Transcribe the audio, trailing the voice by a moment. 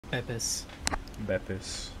Beppis.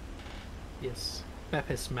 Beppis. Yes.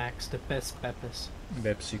 Beppis Max, the best Beppis.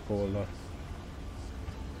 Pepsi Cola.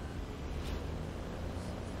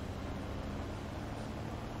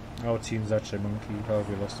 Our team's actually monkey. How have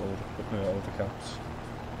we lost all the caps?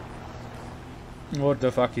 What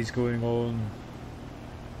the fuck is going on?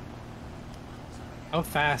 How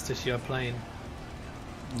fast is your plane?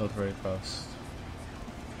 Not very fast.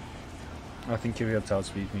 I think you'll be able to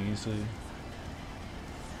outspeed me easily.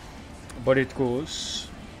 But it goes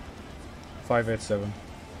 587.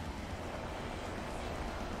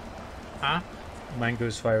 Huh? Mine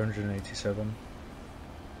goes 587.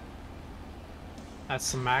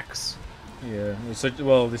 That's the max. Yeah, it's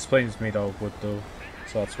well, this plane's made out of wood though,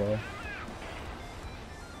 so that's why.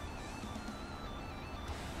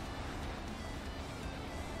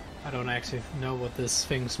 I don't actually know what this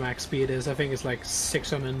thing's max speed is. I think it's like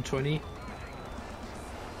 620.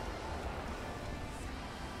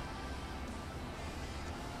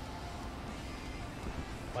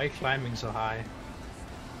 Why climbing so high?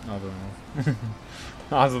 I don't know.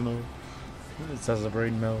 I don't know. It says the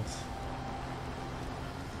brain melts.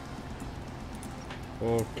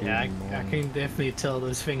 Okay. Yeah, I can definitely tell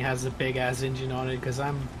this thing has a big ass engine on it because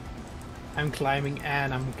I'm climbing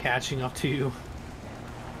and I'm catching up to you.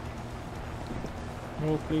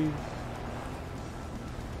 Oh please.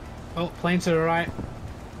 Oh, plane to the right.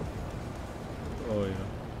 Oh yeah,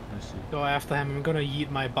 I see. Go after him. I'm gonna yeet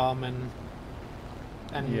my bomb and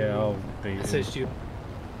yeah, I'll bait assist you.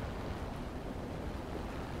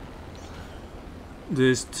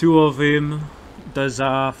 There's two of him. There's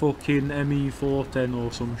a fucking ME410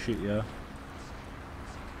 or some shit, yeah.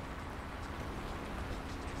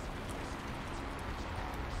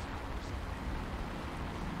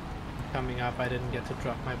 Coming up, I didn't get to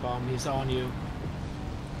drop my bomb. He's on you.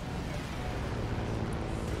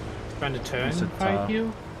 Trying to turn It's a and fight tar.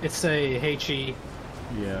 you? It's a HE.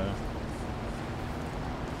 Yeah.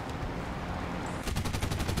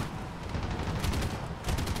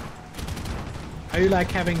 Are you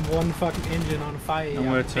like having one fucking engine on fire? I'm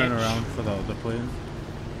gonna turn bitch? around for the other plane.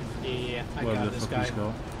 Yeah, I Where got the this fuck guy. he's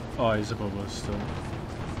got? Oh, he's above us still.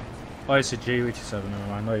 Oh, it's a J87, never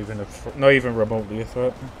mind. Not even remotely a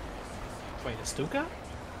threat. Wait, a Stuka?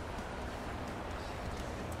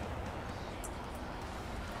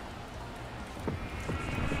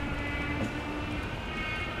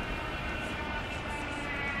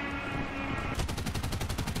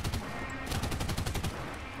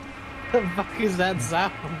 The fuck is that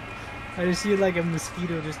sound? I just hear like a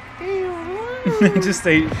mosquito just. Just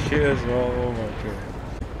ate shit as well. Oh my god.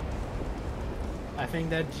 I think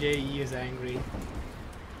that JE is angry.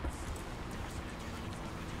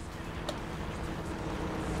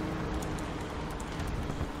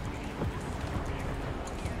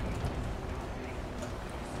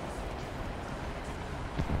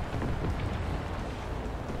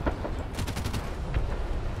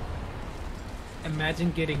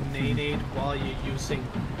 Imagine getting naded while you're using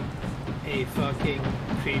a fucking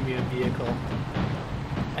premium vehicle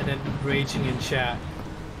and then raging in chat.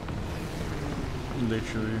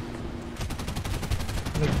 Literally.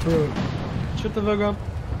 Like, bro, shut the fuck up.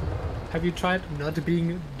 Have you tried not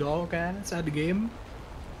being dog ass at the game?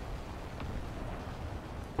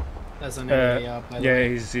 That's an enemy up, by the yeah,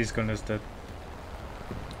 way. he's gonna dead.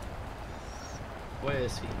 Where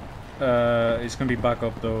is he? He's gonna be back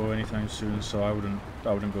up though anytime soon, so I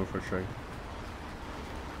wouldn't go for a trade.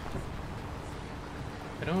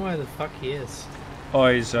 I don't know where the fuck he is. Oh,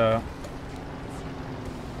 he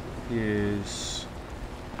is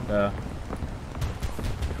there.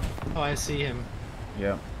 Oh, I see him.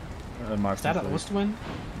 Yeah. Is that an Ostwind?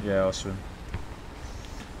 Yeah, Ostwind.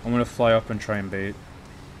 I'm gonna fly up and try and bait.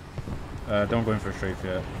 Don't go in for a strafe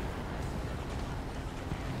yet.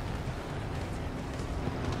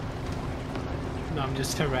 No, I'm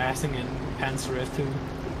just harassing and Panzer II.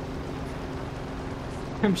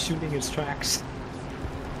 I'm shooting his tracks.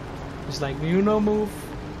 He's like, you no move.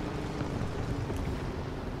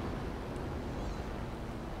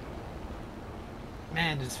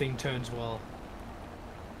 Man, this thing turns well.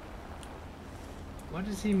 What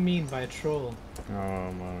does he mean by troll?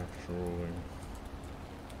 Oh my trolling.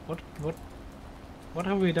 What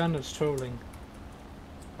have we done that's trolling?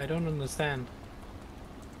 I don't understand.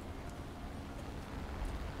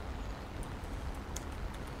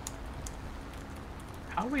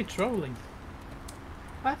 How are we trolling?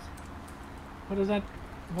 What? What does that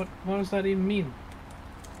what does that even mean?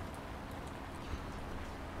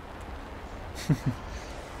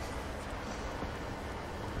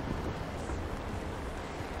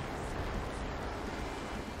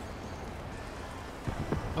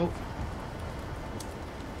 Oh.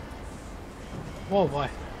 Whoa, boy.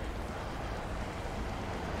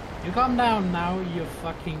 You calm down now, you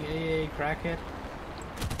fucking AA crackhead.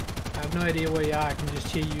 I have no idea where you are. I can just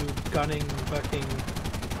hear you gunning fucking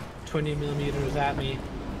 20mm at me.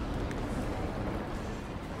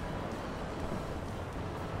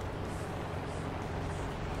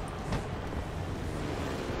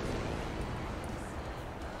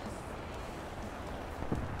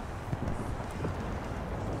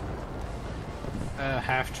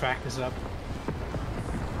 Half track is up.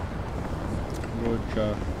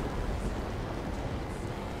 Roger.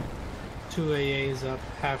 2 AAs up,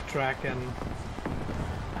 half track, and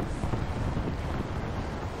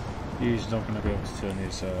He's not gonna be able to turn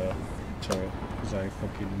his turret because I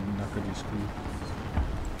fucking knackered his screw.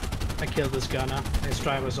 I killed this gunner. His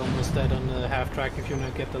driver's almost dead on the half track if you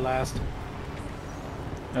want to get the last.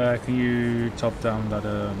 Can you top down that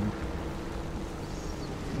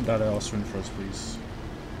that Austrian for us, please?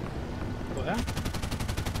 Where?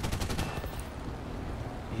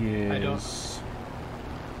 He I don't- is.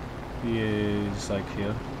 He is like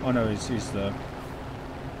here. Oh no, he's there.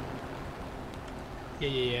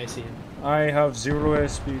 Yeah, I see him. I have 0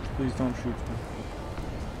 airspeed. Please don't shoot me.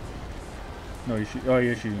 No, you shoot. Oh,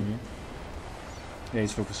 you're shooting me. Yeah,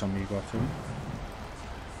 he's focused on me. Got to him.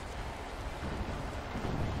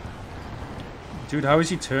 Dude, how is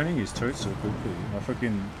he turning his turret so quickly? I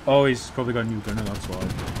fucking. Oh, he's probably got a new gunner. That's why.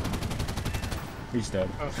 He's dead.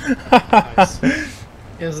 Oh, nice.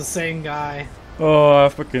 It was the same guy. Oh, I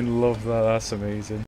fucking love that. That's amazing.